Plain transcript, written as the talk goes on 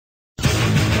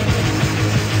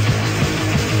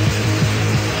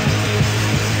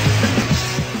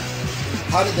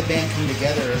how did the band come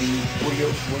together? I mean, were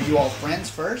you all friends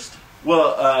first?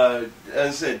 Well, as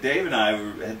I said, Dave and I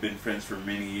had been friends for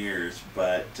many years,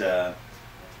 but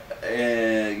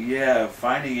yeah,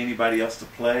 finding anybody else to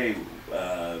play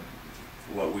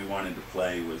what we wanted to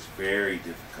play was very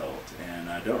difficult, and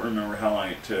I don't remember how long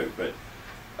it took, but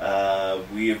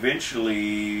we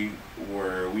eventually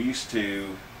we used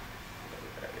to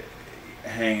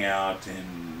hang out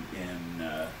in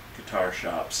guitar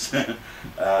shops.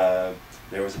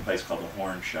 There was a place called the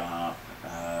Horn Shop.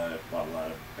 Bought a lot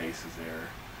of basses there.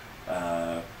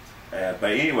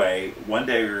 But anyway, one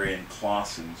day we were in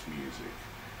Clausen's Music,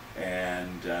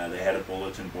 and they had a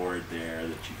bulletin board there that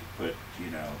you could put,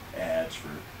 ads for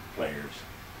players.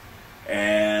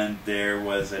 And there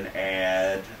was an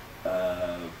ad,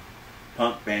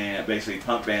 basically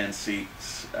punk band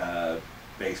seeks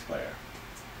bass player.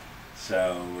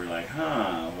 So we're like,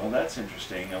 well that's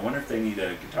interesting. I wonder if they need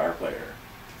a guitar player.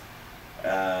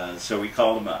 So we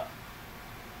called them up.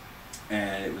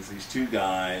 And it was these two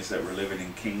guys that were living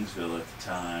in Kingsville at the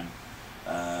time.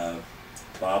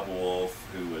 Bob Wolf,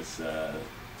 who was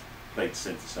played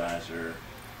synthesizer,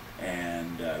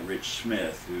 and Rich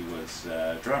Smith, who was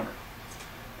drummer.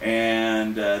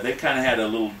 And they kind of had a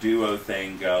little duo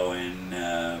thing going,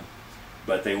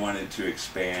 but they wanted to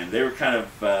expand. They were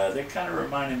they kind of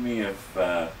reminded me of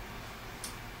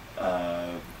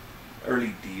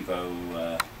early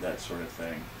Devo, that sort of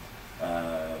thing.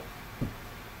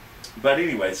 But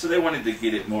anyway, so they wanted to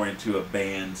get it more into a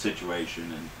band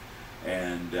situation,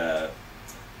 and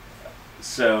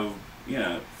so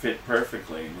it fit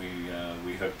perfectly.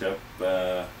 We hooked up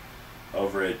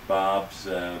over at Bob's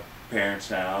parents'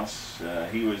 house.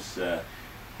 He was a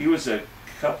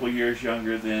couple years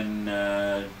younger than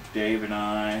Dave and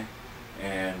I,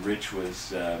 and Rich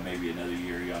was maybe another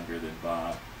year younger than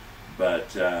Bob.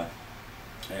 But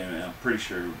and I'm pretty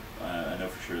sure, I know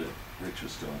for sure that Rich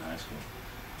was still in high school.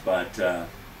 But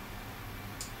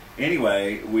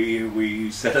anyway, we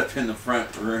set up in the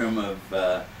front room of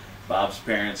Bob's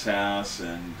parents' house,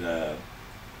 and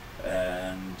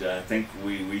I think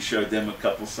we showed them a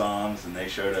couple songs, and they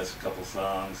showed us a couple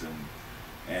songs,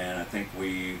 and I think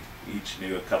we each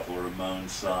knew a couple of Ramones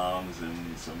songs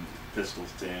and some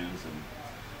Pistols tunes,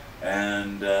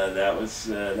 and that was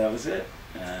it,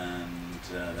 and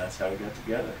that's how we got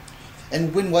together.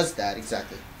 And when was that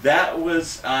exactly? That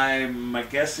was, my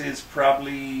guess is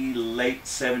probably late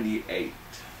 '78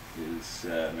 is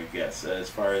my guess. As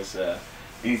far as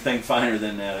anything finer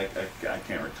than that, I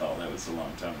can't recall. That was a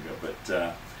long time ago.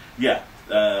 But yeah,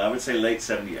 I would say late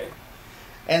 '78.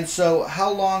 And so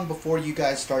how long before you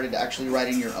guys started actually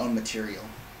writing your own material?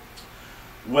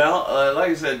 Well,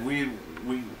 like I said, we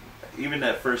even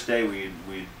that first day we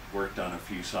worked on a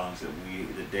few songs that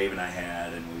Dave and I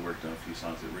had, and we worked on a few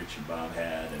songs that Rich and Bob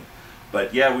had,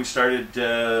 but yeah, we started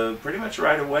pretty much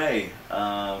right away,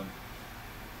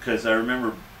 because I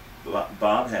remember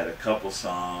Bob had a couple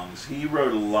songs. He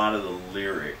wrote a lot of the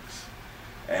lyrics,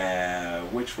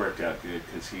 which worked out good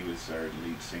because he was our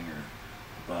lead singer.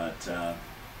 But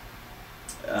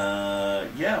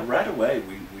yeah, right away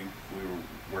we were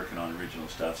working on original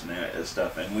stuff,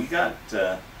 and we got.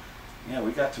 Yeah,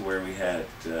 we got to where we had,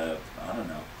 I don't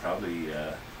know, probably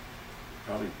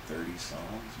 30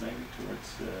 songs maybe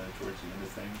towards the end of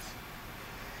things.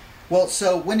 Well,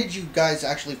 so when did you guys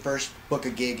actually first book a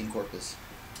gig in Corpus?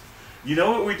 You know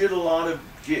what, we did a lot of,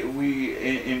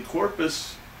 in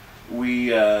Corpus, we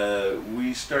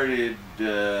started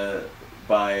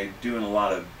by doing a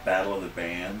lot of Battle of the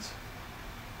Bands,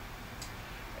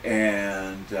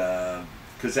 and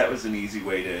because that was an easy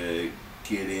way to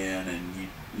get in, and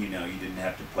you didn't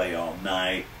have to play all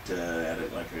night at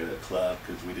a club,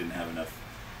 because we didn't have enough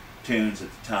tunes at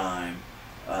the time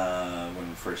when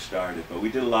we first started. But we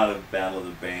did a lot of Battle of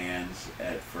the Bands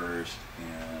at first,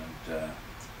 and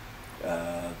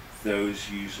those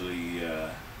usually,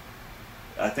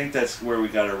 I think that's where we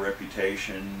got our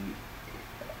reputation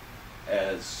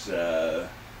as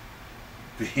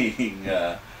being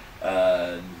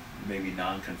maybe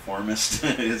nonconformist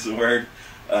is the word.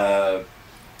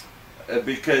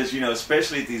 Because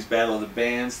especially at these Battle of the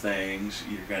Bands things,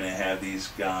 you're going to have these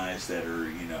guys that are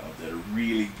that are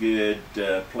really good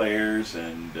players,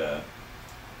 and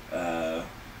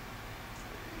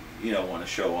want to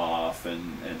show off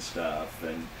and stuff.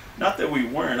 And not that we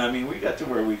weren't. I mean, we got to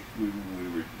where we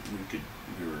were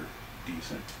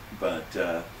decent, but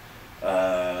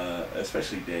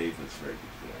especially Dave was very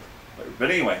good player. But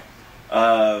anyway,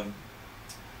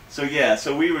 so yeah,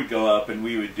 so we would go up and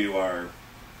we would do our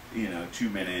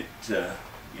 2-minute,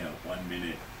 1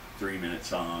 minute, 3-minute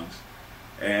songs,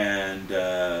 and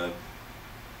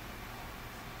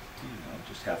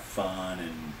just have fun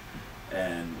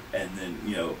and then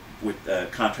with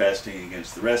contrasting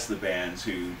against the rest of the bands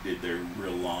who did their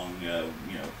real long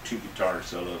 2 guitar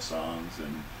solo songs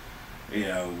and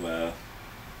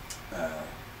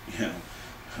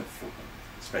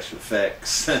special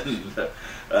effects and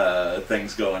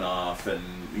things going off and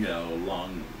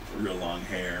real long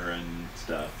hair and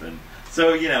stuff, and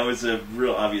so it was a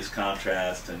real obvious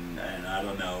contrast, and I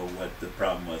don't know what the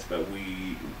problem was, but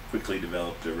we quickly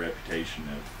developed a reputation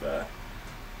of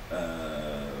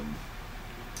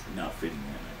not fitting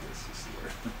in, I guess is the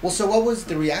word. Well, so what was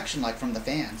the reaction like from the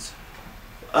fans?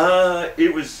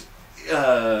 It was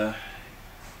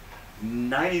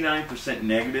 99%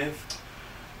 negative.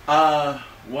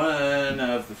 One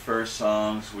of the first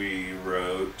songs we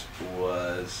wrote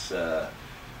was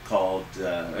called,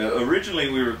 originally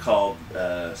we were called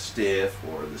Stiff,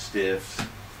 or the Stiffs,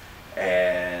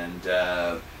 and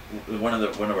one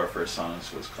of our first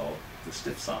songs was called the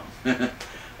Stiff Song.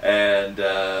 And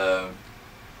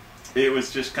it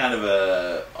was just kind of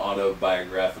a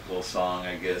autobiographical song,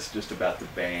 I guess, just about the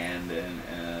band,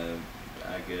 and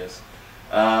I guess.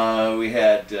 We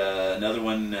had another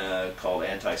one called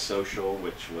Antisocial,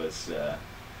 which was a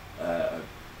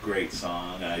great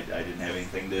song. I didn't have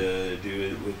anything to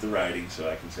do with the writing, so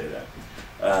I can say that.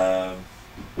 I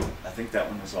think that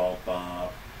one was all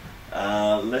Bob.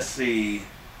 Let's see.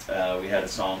 We had a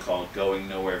song called Going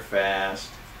Nowhere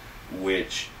Fast,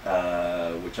 which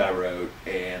I wrote,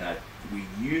 and we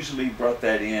usually brought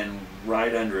that in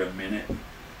right under a minute,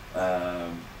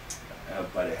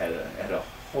 but it had a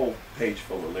whole page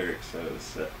full of lyrics, so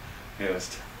it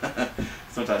was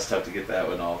sometimes tough to get that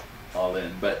one all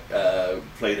in, but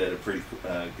played at a pretty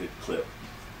good clip.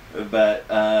 But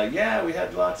yeah, we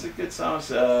had lots of good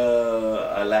songs.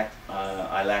 I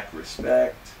Lack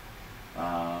Respect.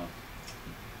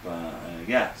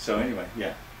 Yeah. So anyway,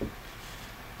 yeah.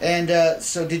 And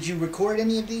so, did you record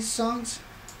any of these songs?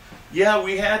 Yeah,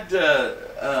 we had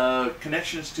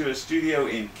connections to a studio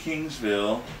in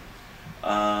Kingsville.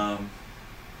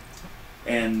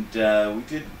 And we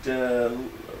did a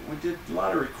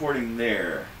lot of recording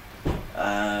there.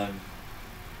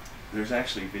 There's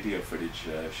actually video footage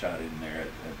shot in there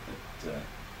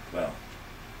well,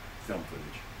 film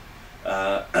footage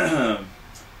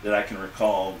that I can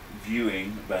recall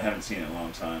viewing, but I haven't seen it in a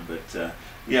long time. But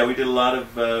yeah, we did a lot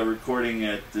of recording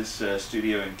at this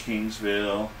studio in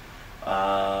Kingsville.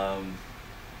 I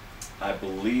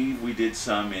believe we did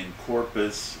some in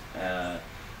Corpus.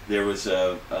 There was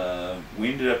we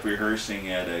ended up rehearsing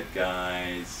at a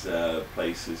guy's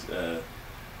place.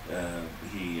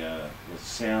 He was a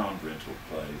sound rental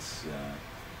place.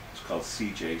 It's called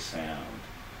CJ Sound,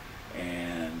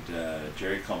 and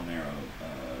Jerry Colmero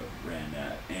ran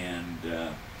that. And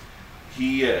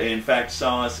he, in fact,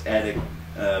 saw us at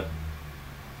a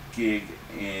gig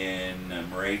in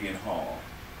Moravian Hall,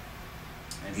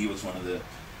 and he was one of the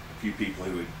few people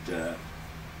who would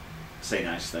say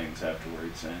nice things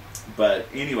afterwards. But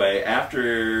anyway,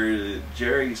 after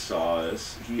Jerry saw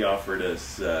us, he offered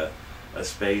us a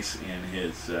space in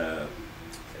his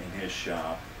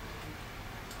shop.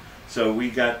 So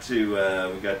we got to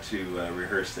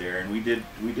rehearse there, and we did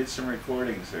some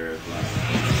recordings there as well.